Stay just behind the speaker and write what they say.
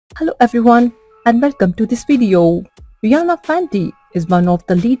Hello everyone and welcome to this video. Rihanna Fenty is one of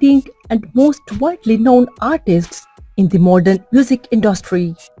the leading and most widely known artists in the modern music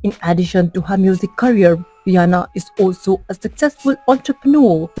industry. In addition to her music career, Rihanna is also a successful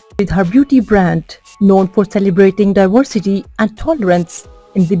entrepreneur with her beauty brand, known for celebrating diversity and tolerance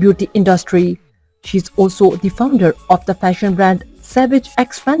in the beauty industry. She is also the founder of the fashion brand Savage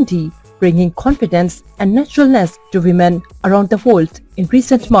X Fenty, bringing confidence and naturalness to women around the world in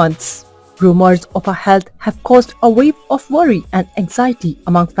recent months. Rumors of her health have caused a wave of worry and anxiety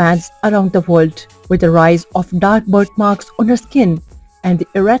among fans around the world, with the rise of dark birthmarks on her skin and the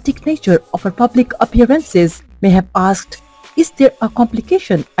erratic nature of her public appearances. May have asked, is there a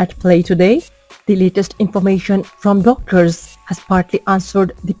complication at play today? The latest information from doctors has partly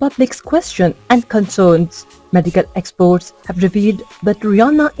answered the public's question and concerns. Medical experts have revealed that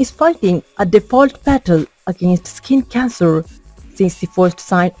Rihanna is fighting a default battle against skin cancer. Since the first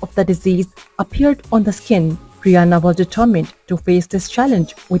sign of the disease appeared on the skin, Rihanna was determined to face this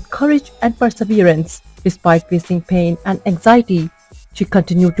challenge with courage and perseverance. Despite facing pain and anxiety, she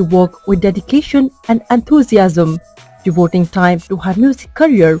continued to work with dedication and enthusiasm, devoting time to her music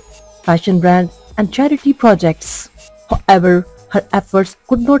career, fashion brand, and charity projects. However, her efforts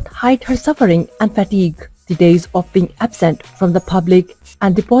could not hide her suffering and fatigue. The days of being absent from the public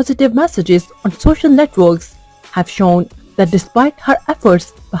and the positive messages on social networks have shown that despite her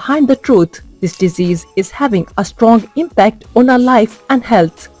efforts behind the truth, this disease is having a strong impact on her life and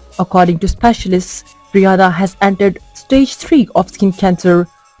health. According to specialists, Rihanna has entered stage 3 of skin cancer,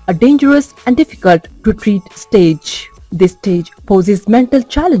 a dangerous and difficult to treat stage. This stage poses mental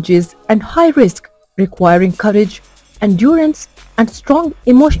challenges and high risk, requiring courage, endurance, and strong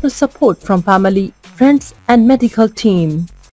emotional support from family, friends, and medical team.